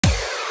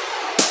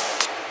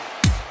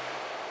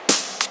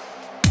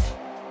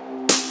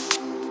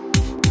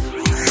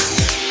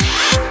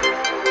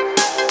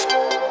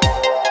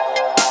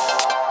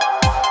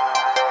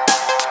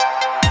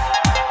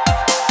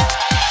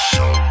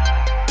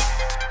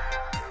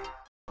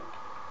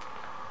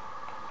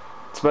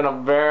been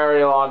a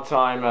very long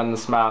time on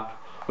this map.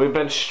 We've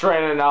been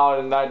stranded out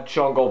in that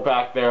jungle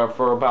back there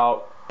for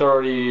about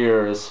 30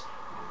 years.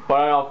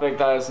 But I don't think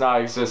that has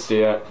not existed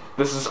yet.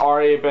 This has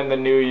already been the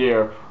new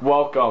year.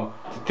 Welcome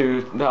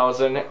to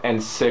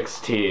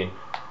 2016.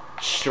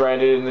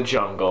 Stranded in the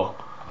jungle.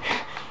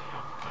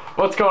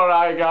 What's going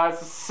on, guys?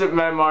 This is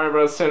Superman Mario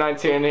Bros.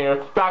 219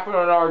 here. Back with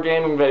another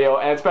gaming video.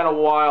 And it's been a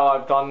while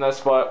I've done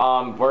this, but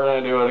we're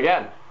going to do it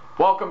again.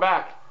 Welcome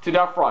back to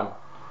Death Run.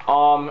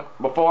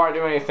 Before I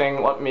do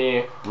anything, let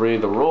me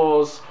read the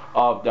rules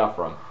of Death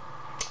Run.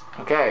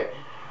 Okay.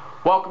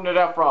 Welcome to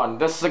Death Run.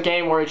 This is a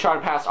game where you try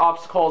to pass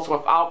obstacles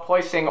without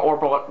placing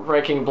or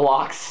breaking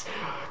blocks.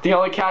 The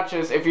only catch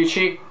is if you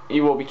cheat,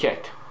 you will be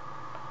kicked.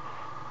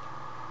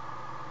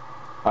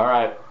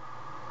 Alright.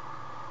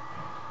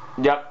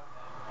 Yep.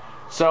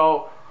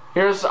 So,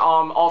 here's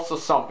also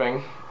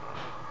something.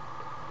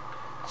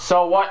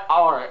 So what,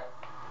 alright.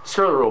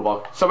 Screw the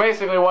rulebook. So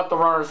basically what the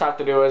runners have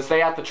to do is they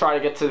have to try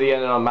to get to the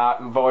end of the map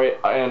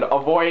and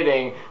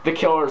avoiding the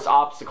killer's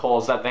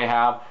obstacles that they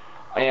have.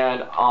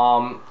 And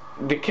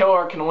the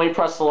killer can only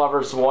press the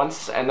levers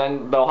once, and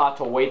then they'll have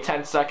to wait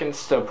 10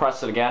 seconds to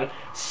press it again.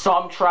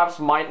 Some traps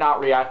might not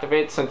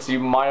reactivate since you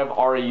might have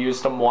already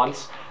used them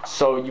once,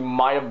 so you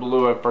might have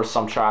blew it for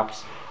some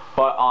traps.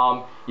 But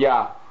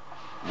yeah,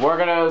 we're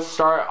gonna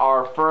start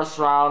our first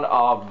round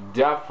of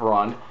Death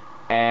Run,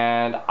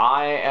 and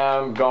I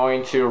am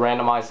going to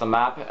randomize the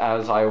map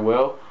as I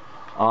will.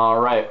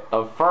 Alright,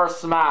 the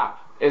first map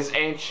is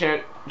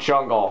Ancient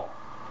Jungle.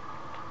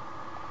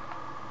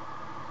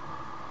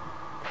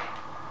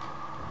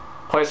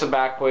 Place it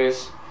back,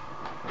 please.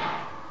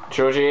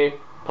 Chuji,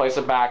 place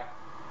it back.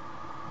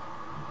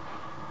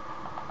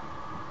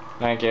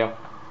 Thank you.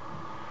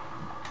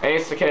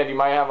 Ace the Kid, you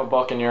might have a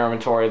book in your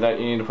inventory that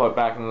you need to put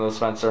back in the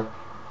dispenser.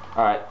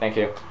 Alright, thank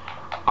you.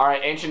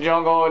 Alright, Ancient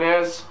Jungle it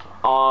is.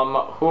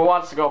 Who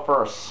wants to go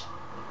first?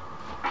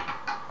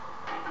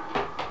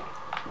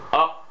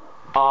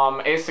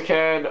 Ace the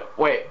Kid.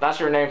 Wait, that's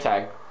your name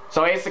tag.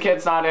 So Ace the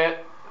Kid's not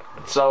it.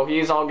 So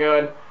he's all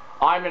good.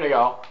 I'm gonna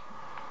go.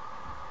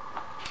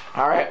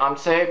 Alright, I'm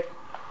safe.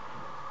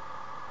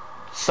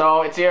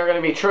 So it's either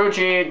going to be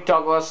Truji,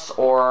 Douglas,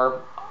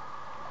 or...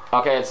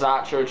 Okay, it's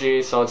not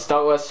Truji, so it's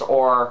Douglas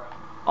or...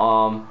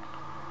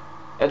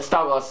 It's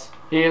Douglas.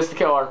 He is the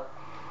killer.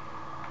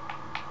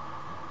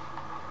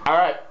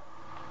 Alright.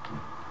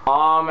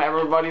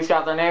 Everybody's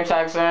got their name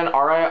tags in.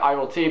 Alright, I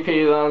will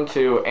TP them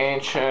to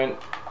Ancient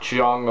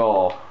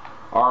Jungle.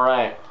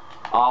 Alright.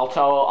 I'll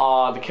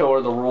tell the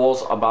killer the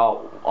rules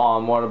about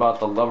what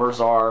about the levers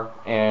are,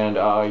 and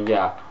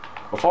yeah.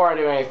 Before I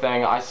do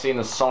anything, I've seen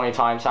this so many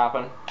times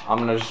happen. I'm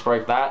gonna just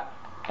break that,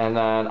 and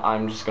then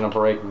I'm just gonna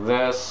break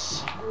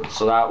this,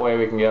 so that way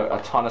we can get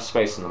a ton of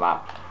space in the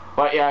map.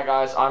 But yeah,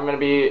 guys, I'm gonna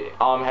be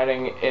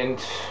heading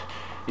into,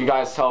 you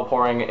guys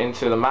teleporting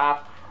into the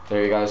map.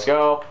 There you guys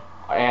go,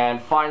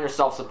 and find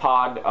yourselves a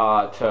pod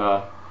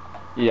to,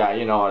 yeah,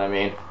 you know what I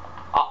mean.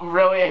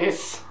 Really,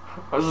 Ace?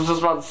 I was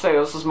just about to say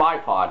this is my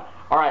pod.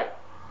 All right,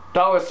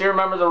 Douglas, you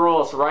remember the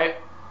rules, right?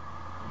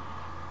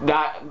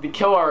 That the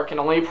killer can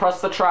only press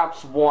the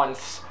traps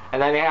once,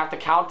 and then they have to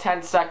count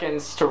 10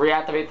 seconds to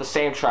reactivate the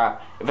same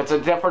trap. If it's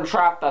a different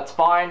trap, that's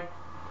fine.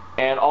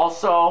 And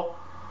also,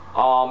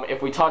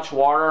 if we touch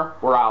water,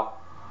 we're out.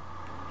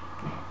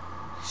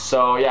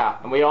 So yeah,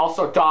 and we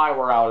also die,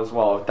 we're out as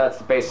well. That's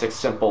the basic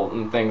simple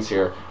things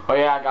here. But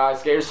yeah,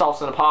 guys, get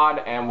yourselves in a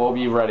pod, and we'll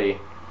be ready.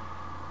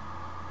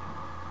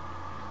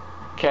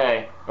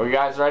 Okay, are you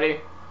guys ready?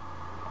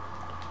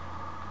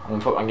 I'm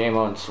gonna put my game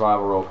mode in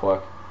survival real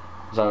quick,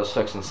 because I was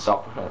fixing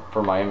stuff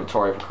for my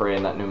inventory for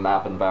creating that new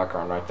map in the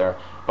background right there.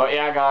 But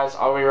yeah, guys,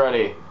 are we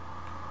ready?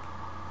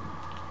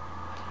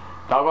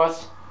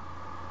 Douglas?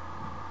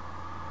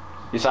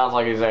 He sounds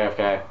like he's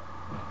AFK.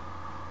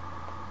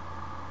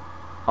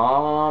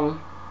 I'm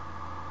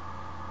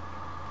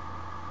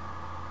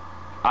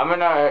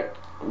gonna...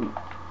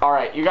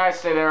 Alright, you guys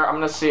stay there. I'm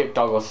gonna see if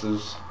Douglas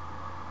is...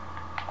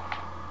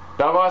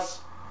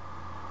 Douglas?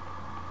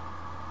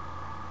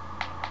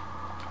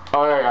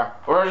 Oh, there you are.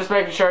 We're just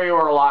making sure you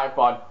were alive,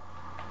 bud.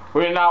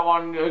 We did not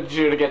want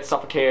you to get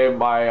suffocated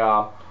by,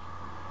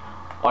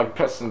 like,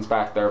 pistons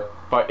back there.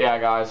 But, yeah,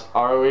 guys,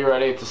 are we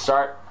ready to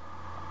start?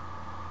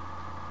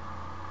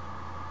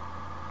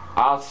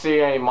 I don't see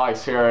any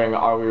mics hearing,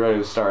 are we ready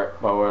to start?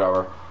 But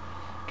whatever.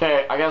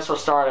 Okay, I guess we're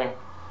starting.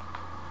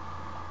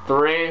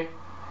 3,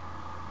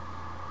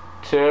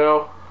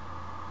 2,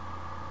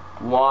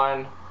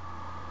 1,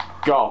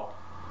 go.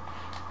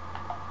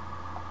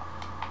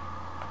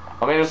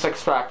 Let me just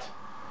expect.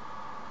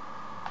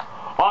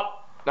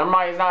 Oh, never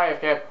mind, he's not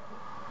AFK.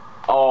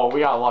 Oh,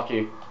 we got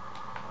lucky.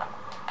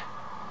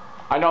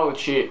 I know the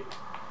cheat.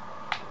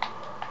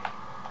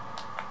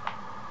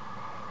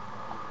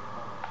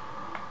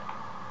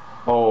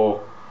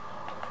 Oh.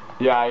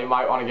 Yeah, you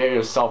might want to get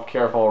yourself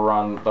careful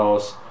around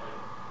those.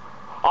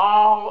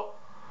 Oh!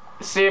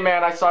 See,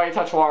 man, I saw you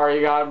touch water. You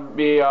gotta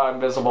be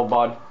invisible,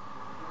 bud.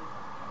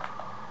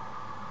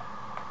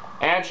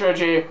 And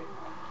Truji.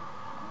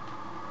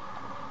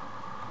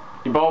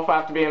 You both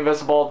have to be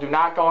invisible. Do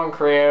not go in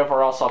creative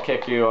or else I'll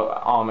kick you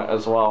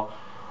as well.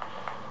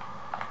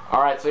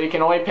 Alright, so you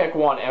can only pick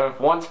one. And if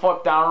one's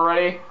flipped down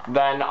already,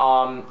 then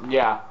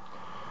yeah.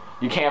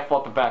 You can't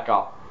flip it back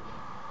up.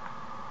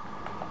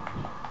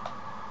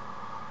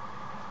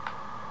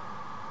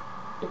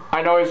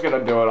 I know he's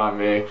gonna do it on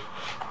me.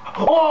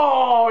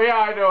 Oh, yeah,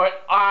 I knew it.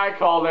 I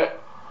called it.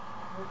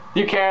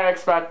 You can't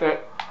expect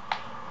it.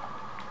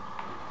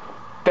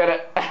 Did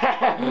it.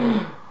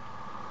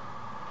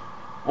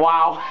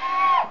 Wow.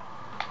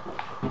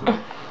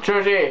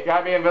 Chuji,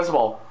 gotta be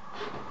invisible.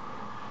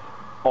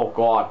 Oh,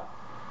 God.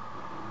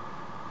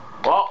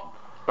 Well,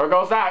 there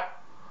goes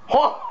that.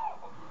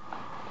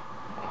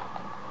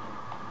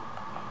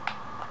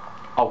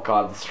 Oh,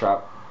 God, this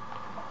trap.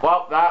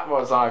 Well, that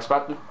was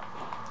unexpected.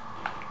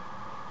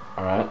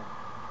 Alright.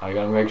 I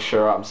gotta make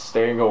sure I'm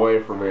staying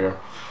away from here.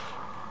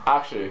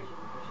 Actually.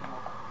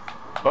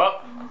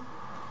 Oh!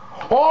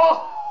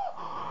 Oh!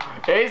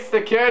 Ace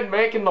the Kid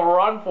making the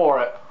run for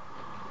it.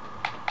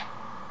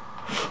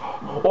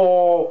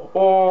 Oh,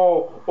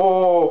 oh,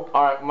 oh.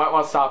 Alright, might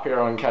want to stop here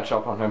and catch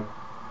up on him.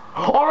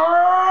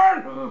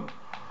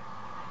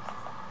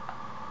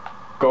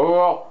 Go,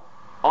 go.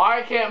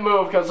 I can't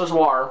move because there's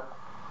water.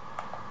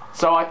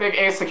 So I think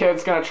Ace the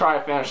Kid's gonna try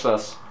to finish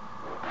this.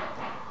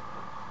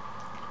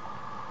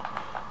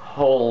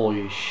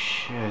 Holy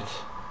shit.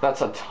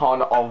 That's a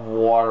ton of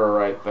water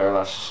right there.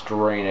 That's just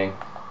draining.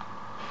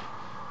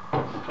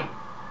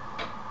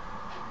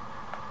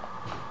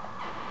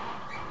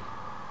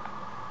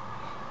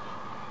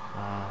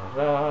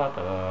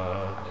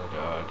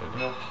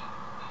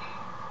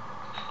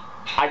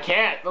 I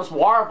can't. There's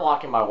water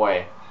blocking my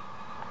way.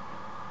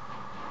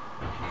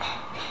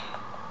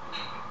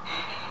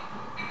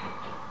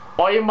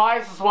 Well, you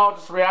might as well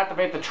just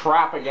reactivate the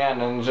trap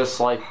again and just,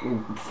 like,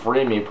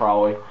 free me,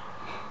 probably.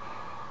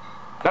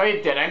 No,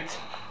 you didn't.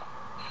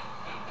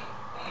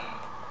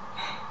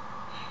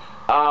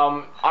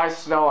 I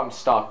know I'm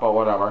stuck, but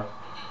whatever.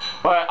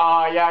 But,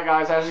 yeah,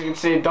 guys, as you can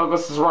see,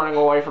 Douglas is running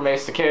away from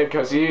Ace the Kid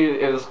because he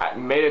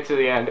made it to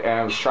the end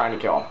and was trying to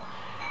kill him.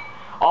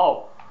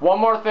 Oh, one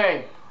more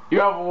thing. You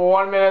have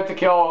 1 minute to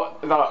kill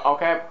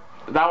okay?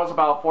 That was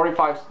about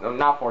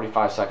not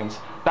 45 seconds.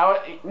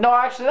 No,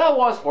 actually, that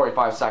was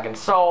 45 seconds.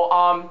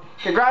 So,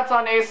 congrats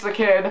on Ace the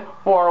Kid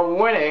for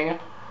winning.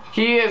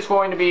 He is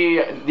going to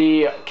be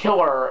the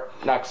killer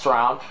next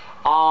round.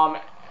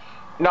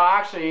 No,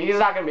 actually, he's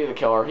not going to be the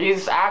killer.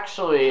 He's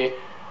actually,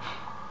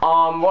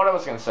 what I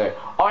was going to say.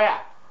 Oh, yeah.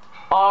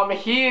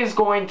 He is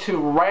going to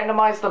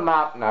randomize the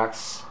map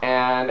next,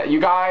 and you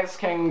guys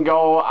can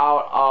go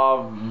out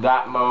of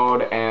that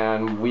mode,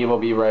 and we will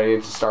be ready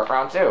to start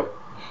round 2.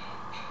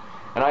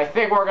 And I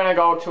think we're going to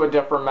go to a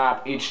different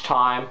map each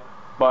time,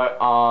 but,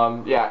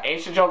 yeah,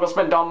 Ancient Jungle's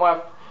been done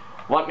with.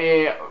 Let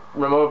me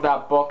remove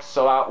that book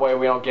so that way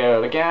we don't get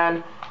it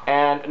again.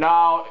 And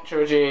no,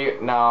 Chuji,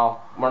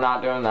 no, we're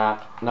not doing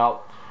that.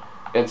 Nope.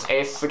 It's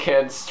Ace the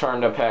Kid's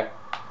turn to pick.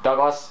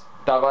 Douglas,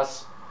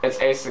 it's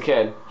Ace the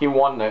Kid. He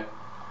won the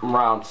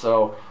round,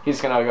 so he's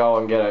gonna go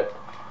and get it.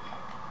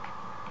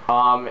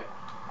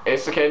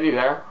 Ace the Kid, you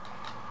there?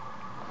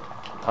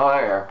 Oh,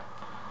 there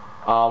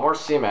you are. Where's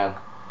Seaman?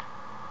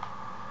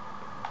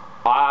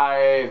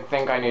 I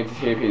think I need to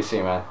TP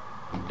Seaman.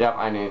 Yep,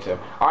 I need to.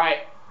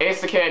 Alright. Ace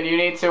the Kid, you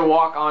need to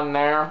walk on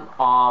there.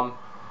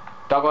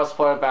 Douglas,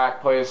 put it back,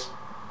 please.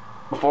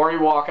 Before you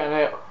walk in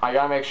it, I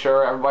gotta make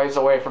sure everybody's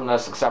away from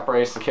this except for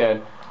Ace the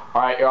Kid.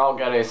 Alright, you're all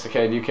good, Ace the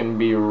Kid. You can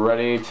be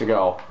ready to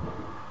go.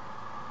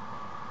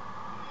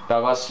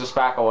 Douglas, just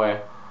back away.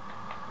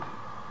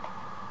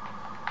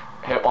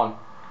 Hit one.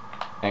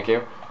 Thank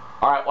you.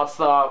 Alright,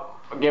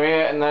 give me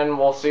it and then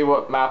we'll see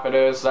what map it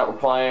is that we're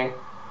playing.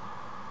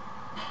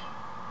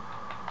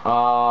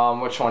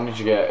 Which one did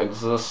you get? It's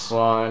this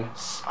one.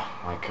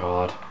 Oh my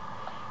god.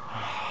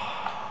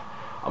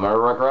 I'm gonna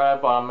regret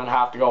it, but I'm gonna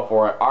have to go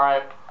for it.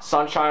 Alright,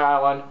 Sunshine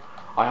Island.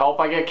 I hope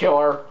I get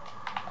killer.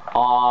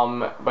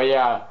 But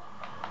yeah.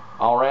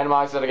 I'll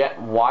randomize it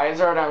again. Why is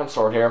there a diamond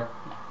sword here?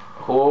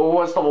 Who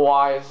was the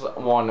wise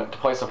one to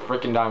place a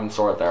freaking diamond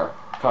sword there?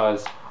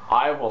 Because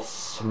I will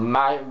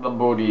smack the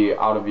booty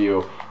out of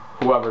you,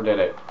 whoever did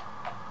it.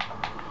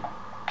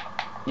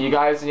 You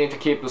guys need to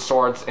keep the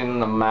swords in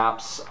the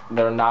maps.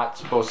 They're not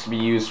supposed to be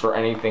used for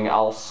anything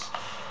else.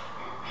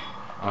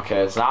 Okay,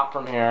 it's not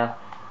from here.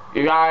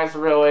 You guys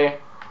really...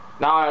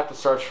 Now I have to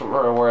search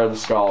for where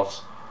this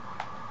goes.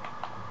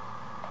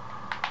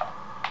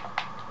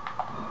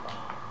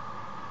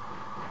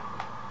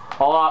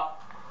 Hold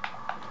up.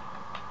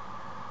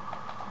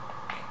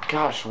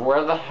 Gosh,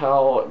 where the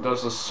hell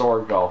does the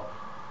sword go?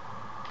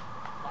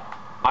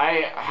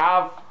 I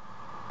have...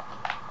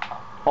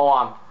 Hold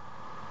on.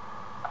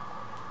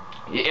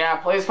 Yeah,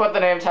 please put the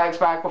name tags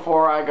back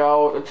before I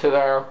go to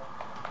there.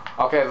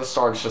 Okay, the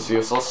sword's just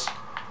useless.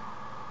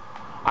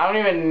 I don't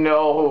even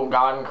know who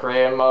got in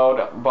creative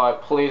mode,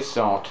 but please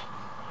don't.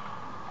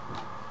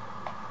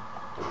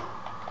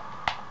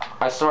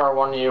 I swear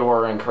one of you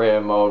were in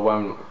creative mode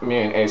when me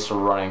and Ace were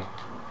running.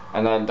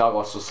 And then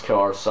Douglas was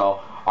killer, so.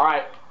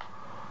 Alright.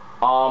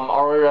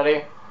 Are we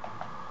ready?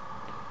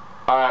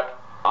 Alright,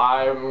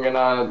 I'm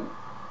gonna...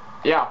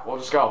 Yeah, we'll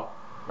just go.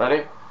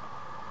 Ready?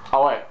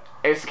 Oh wait,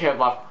 Ace the Kid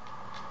left.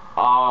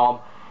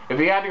 If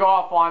he had to go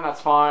offline,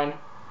 that's fine.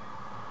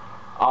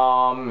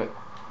 Alright.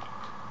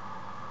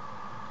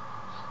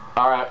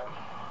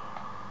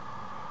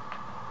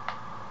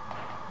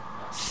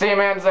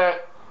 C-Man's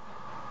it.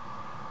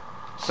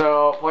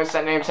 So, place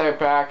that name tag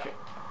back.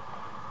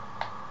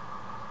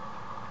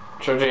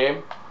 Shoji,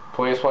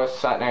 please place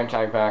that name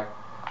tag back.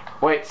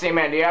 Wait,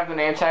 C-Man, do you have the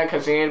name tag?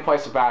 Because you need to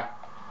place it back.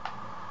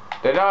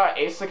 Did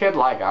Ace the Kid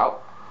lag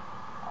out?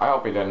 I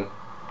hope he didn't.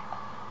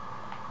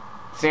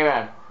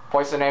 C-Man,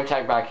 place the name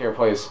tag back here,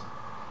 please.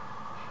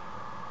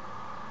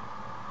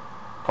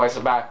 Place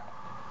it back.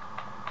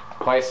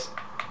 Place.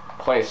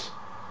 Place.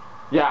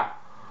 Yeah.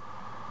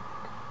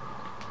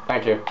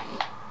 Thank you.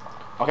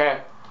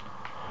 Okay.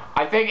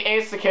 I think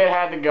Ace the Kid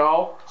had to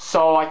go,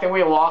 so I think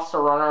we lost a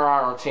runner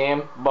on our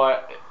team,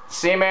 but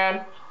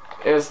C-Man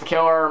is the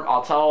killer.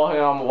 I'll tell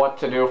him what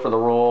to do for the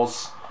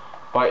rules.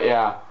 But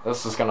yeah,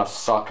 this is gonna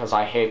suck because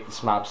I hate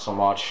this map so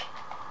much.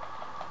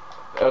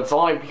 It's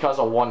only because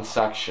of one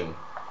section.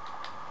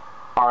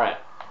 Alright.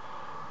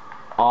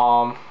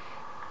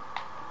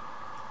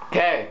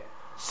 Okay.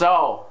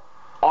 So,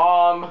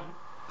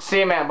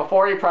 C-Man,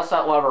 before you press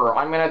that lever,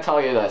 I'm gonna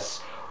tell you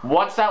this.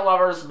 Once that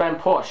lever's been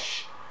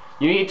pushed,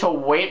 you need to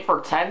wait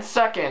for 10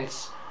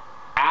 seconds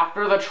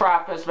after the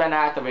trap has been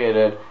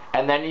activated,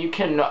 and then you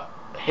can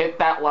hit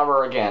that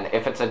lever again.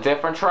 If it's a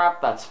different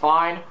trap, that's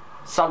fine.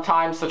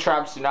 Sometimes the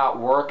traps do not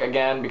work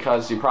again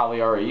because you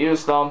probably already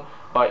used them,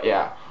 but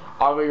yeah.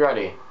 Are we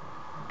ready?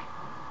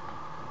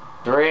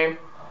 3,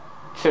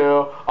 2,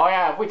 oh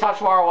yeah, if we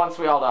touch water once,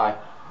 we all die.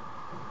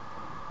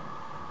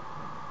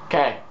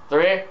 Okay,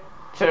 3,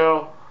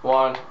 2,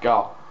 1,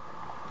 go.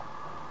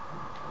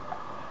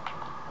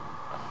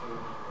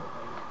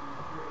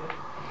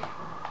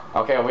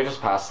 Okay, we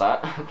just passed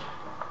that.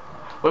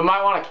 We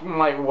might want to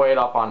like wait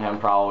up on him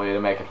probably to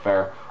make it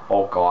fair.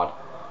 Oh god.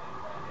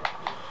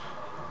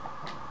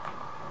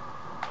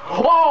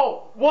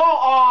 Whoa! Whoa!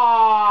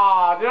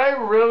 Ah! Did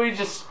I really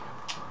just...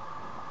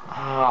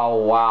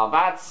 Oh wow,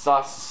 that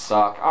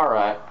suck.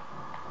 Alright.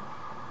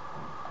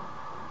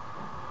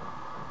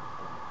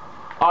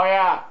 Oh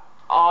yeah.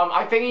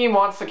 I think he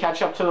wants to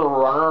catch up to the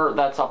runner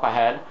that's up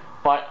ahead.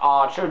 But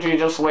Shoji,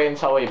 just wait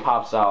until he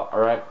pops out,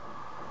 alright?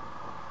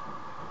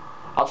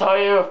 I'll tell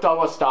you if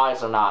Douglas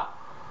dies or not.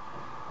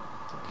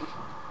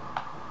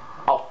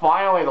 Oh,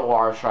 finally the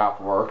water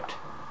trap worked.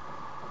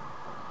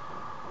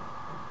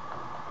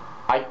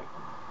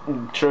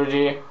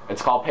 Shoji,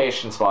 it's called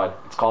patience, bud.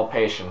 It's called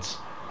patience.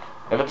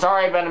 If it's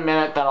already been a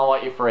minute, then I'll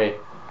let you free.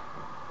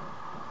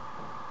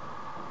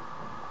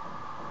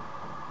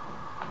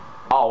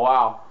 Oh,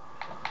 wow.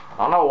 I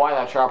don't know why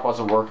that trap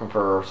wasn't working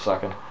for a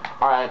second.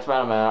 Alright, it's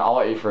been a minute. I'll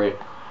let you free.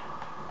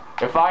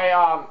 If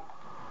I,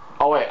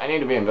 Oh, wait. I need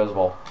to be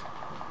invisible.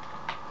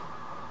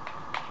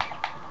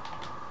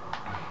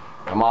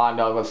 Come on,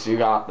 Douglas. You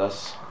got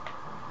this.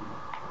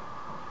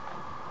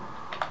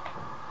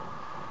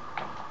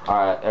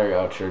 Alright, there you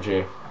go, True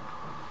G.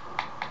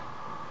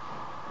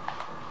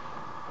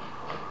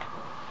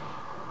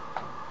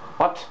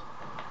 What?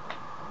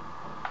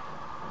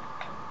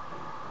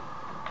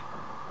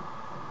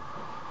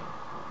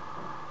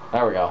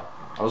 There we go.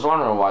 I was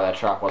wondering why that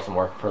trap wasn't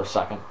working for a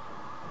second.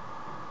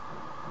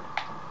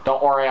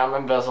 Don't worry, I'm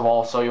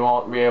invisible, so you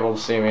won't be able to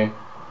see me.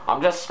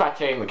 I'm just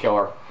spectating the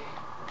killer.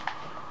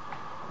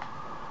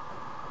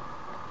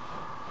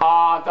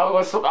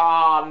 Douglas,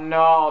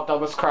 no,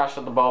 Douglas crashed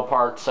at the bow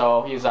part,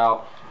 so he's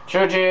out.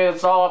 Choji,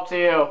 it's all up to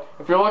you.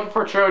 If you're looking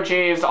for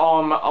Choji's, a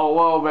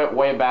little bit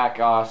way back,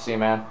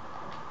 C-Man.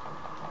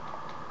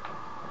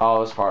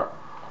 Oh, this part.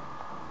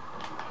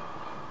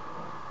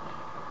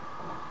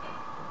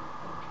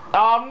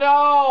 Oh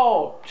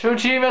no!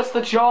 Choji missed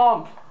the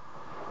jump!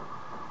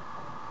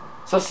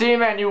 So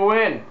C-Man, you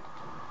win.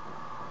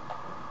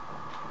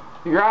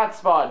 Congrats,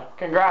 bud.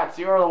 Congrats,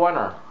 you are the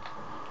winner.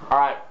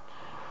 Alright.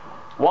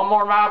 One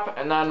more map,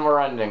 and then we're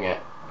ending it.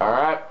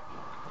 Alright?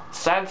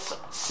 Since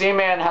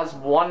C-Man has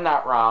won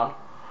that round,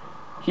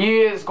 he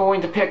is going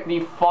to pick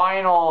the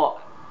final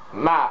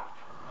map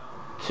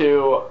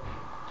to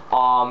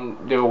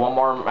do one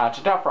more match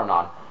of Death Run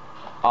on.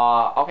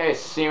 Okay,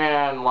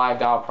 C-Man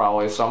lagged out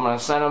probably, so I'm gonna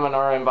send him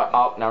another invite.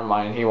 Oh, never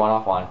mind, he went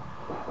offline.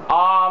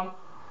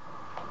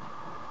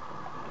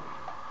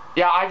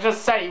 Yeah, I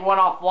just said he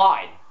went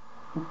offline.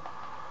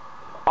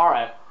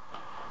 Alright.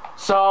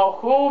 So,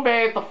 who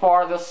made the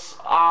farthest?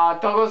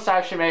 Douglas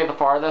actually made the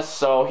farthest,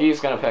 so he's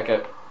gonna pick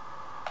it.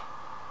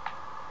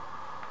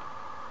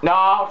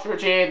 No,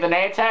 Truchi, the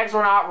name tags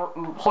were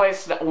not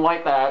placed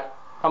like that.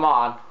 Come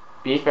on,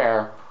 be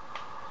fair.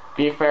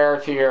 Be fair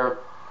to your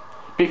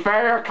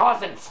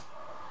cousins.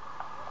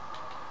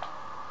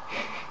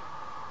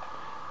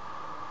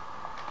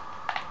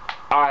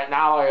 Alright,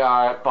 now we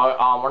got it, but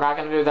we're not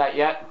gonna do that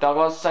yet.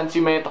 Douglas, since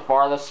you made it the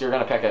farthest, you're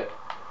gonna pick it.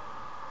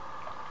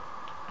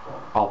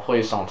 Oh,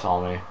 please don't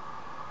tell me.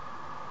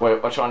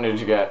 Wait, which one did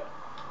you get?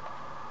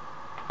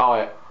 Oh,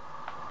 wait.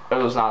 It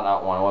was not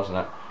that one, wasn't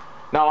it?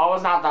 No, it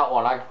was not that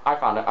one. I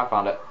found it. I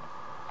found it.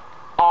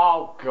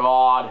 Oh,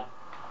 God.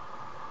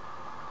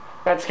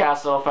 It's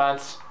castle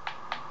offense.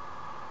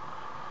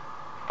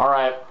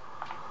 Alright.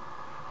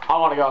 I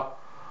want to go.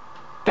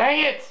 Dang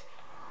it!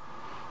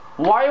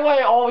 Why do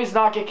I always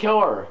not get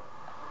killer?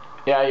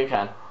 Yeah, you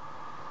can.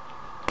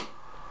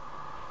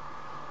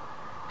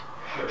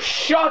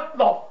 Shut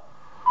the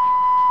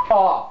f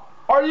up.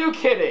 Are you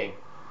kidding?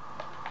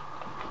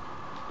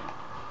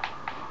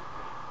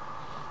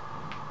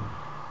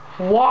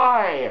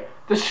 Why?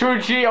 Does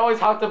Shuji always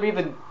have to be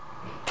the...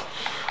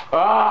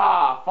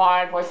 Ah,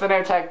 fine. Place the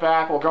name tag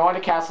back. We'll go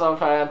into castle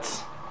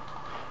offense.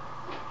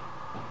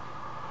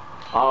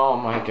 Oh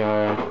my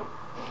god.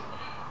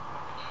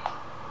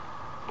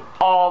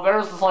 Oh,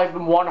 there's like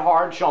one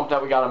hard jump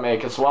that we gotta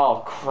make as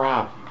well.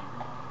 Crap.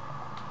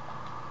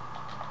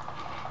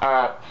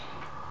 Alright.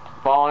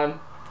 Fallen.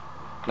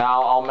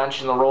 Now I'll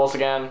mention the rules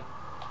again.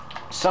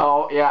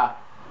 So, yeah.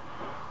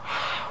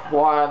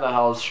 Why the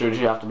hell does Shuji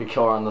have to be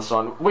killer on this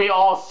one? We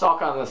all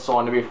suck on this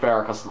one, to be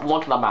fair, because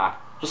look at the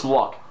map. Just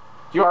look.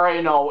 You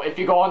already know, if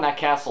you go in that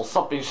castle,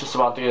 something's just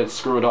about to get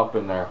screwed up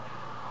in there.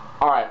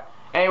 Alright.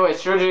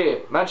 Anyways,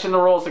 Shuji, mention the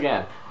rules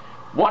again.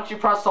 Once you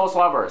press those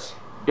levers,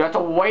 you have to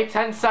wait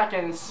 10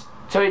 seconds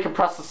till you can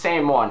press the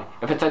same one.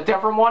 If it's a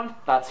different one,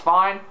 that's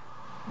fine.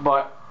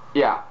 But,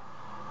 yeah.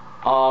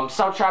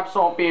 Some traps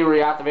won't be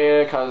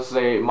reactivated because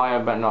they might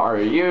have been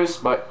already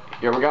used, but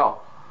here we go.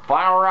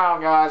 Final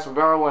round, guys. We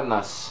better win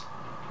this.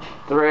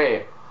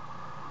 3,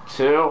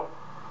 2,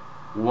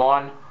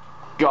 1,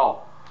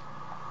 go.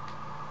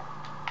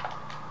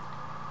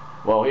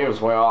 Well, he was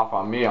way off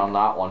on me on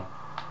that one.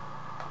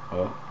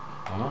 Come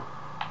on.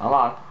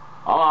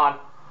 Come on.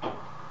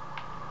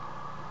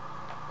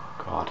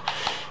 God.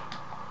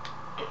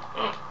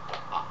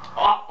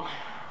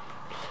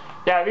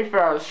 Yeah, to be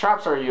fair, the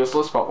traps are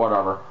useless, but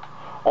whatever.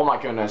 Oh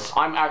my goodness.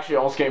 I'm actually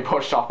almost getting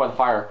pushed off by the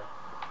fire.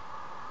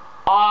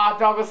 Ah,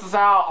 Douglas is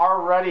out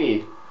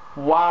already.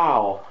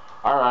 Wow.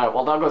 Alright,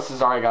 well, Douglas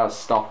has already got his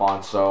stuff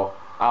on, so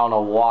I don't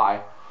know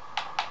why.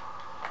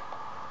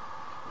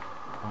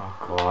 Oh,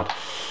 God.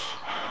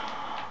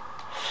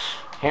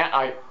 Can't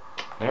I...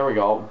 There we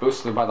go.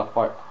 Boosted by the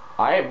fire.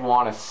 I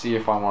want to see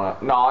if I want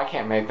to... No, I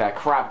can't make that.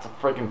 Crap, it's a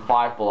freaking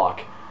 5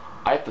 block.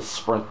 I have to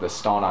sprint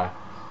this, don't I?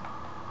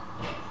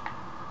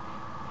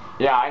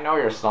 Yeah, I know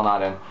you're still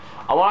not in.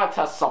 I want to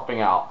test something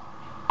out.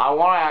 I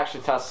want to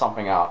actually test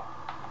something out.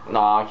 No,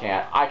 I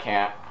can't. I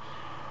can't.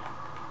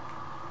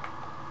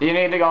 You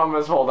need to go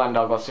invisible then,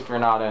 Douglas, if you're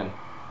not in.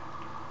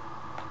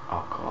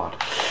 Oh, God.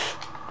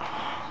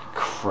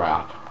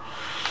 Crap.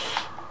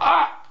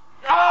 Ah!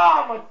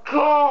 Oh, my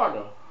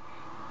God!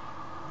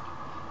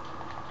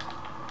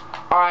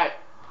 Alright.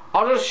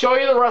 I'll just show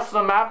you the rest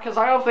of the map, because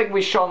I don't think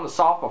we've shown this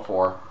off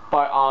before.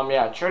 But,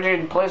 yeah,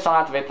 Trinity, please don't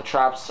activate the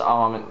traps,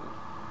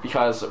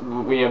 because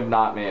we have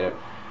not made it.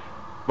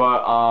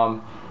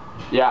 But,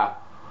 yeah.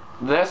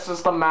 This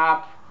is the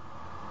map.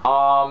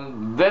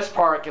 This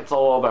part gets a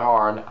little bit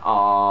hard.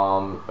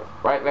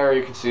 Right there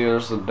you can see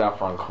there's the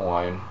Defron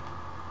coin.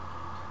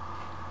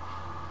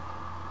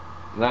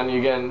 Then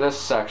you get in this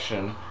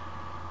section.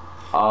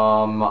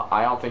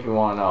 I don't think you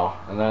want to know.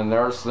 And then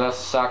there's this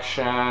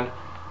section.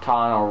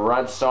 Ton of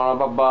redstone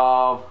up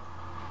above.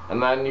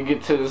 And then you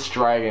get to this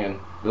dragon.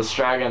 This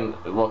dragon,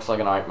 it looks like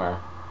a nightmare.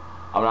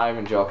 I'm not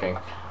even joking.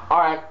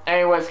 Alright,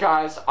 anyways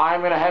guys,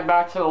 I'm gonna head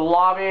back to the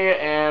lobby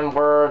and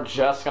we're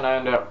just gonna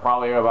end it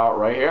probably about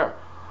right here.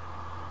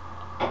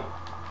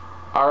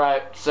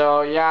 Alright,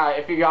 so yeah,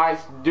 if you guys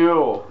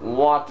do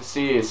want to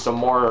see some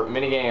more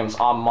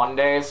minigames on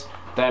Mondays,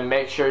 then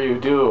make sure you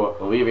do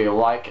leave a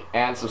like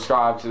and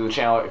subscribe to the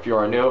channel if you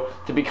are new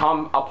to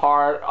become a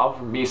part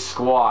of Me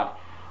Squad.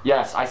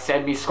 Yes, I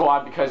said Me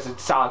Squad because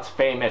it sounds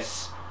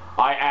famous.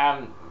 I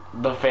am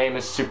the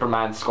famous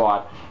Superman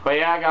Squad. But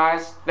yeah,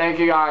 guys, thank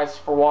you guys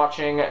for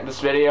watching this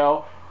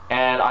video,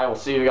 and I will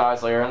see you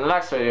guys later in the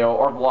next video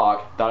or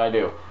vlog that I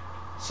do.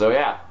 So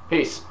yeah,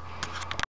 peace.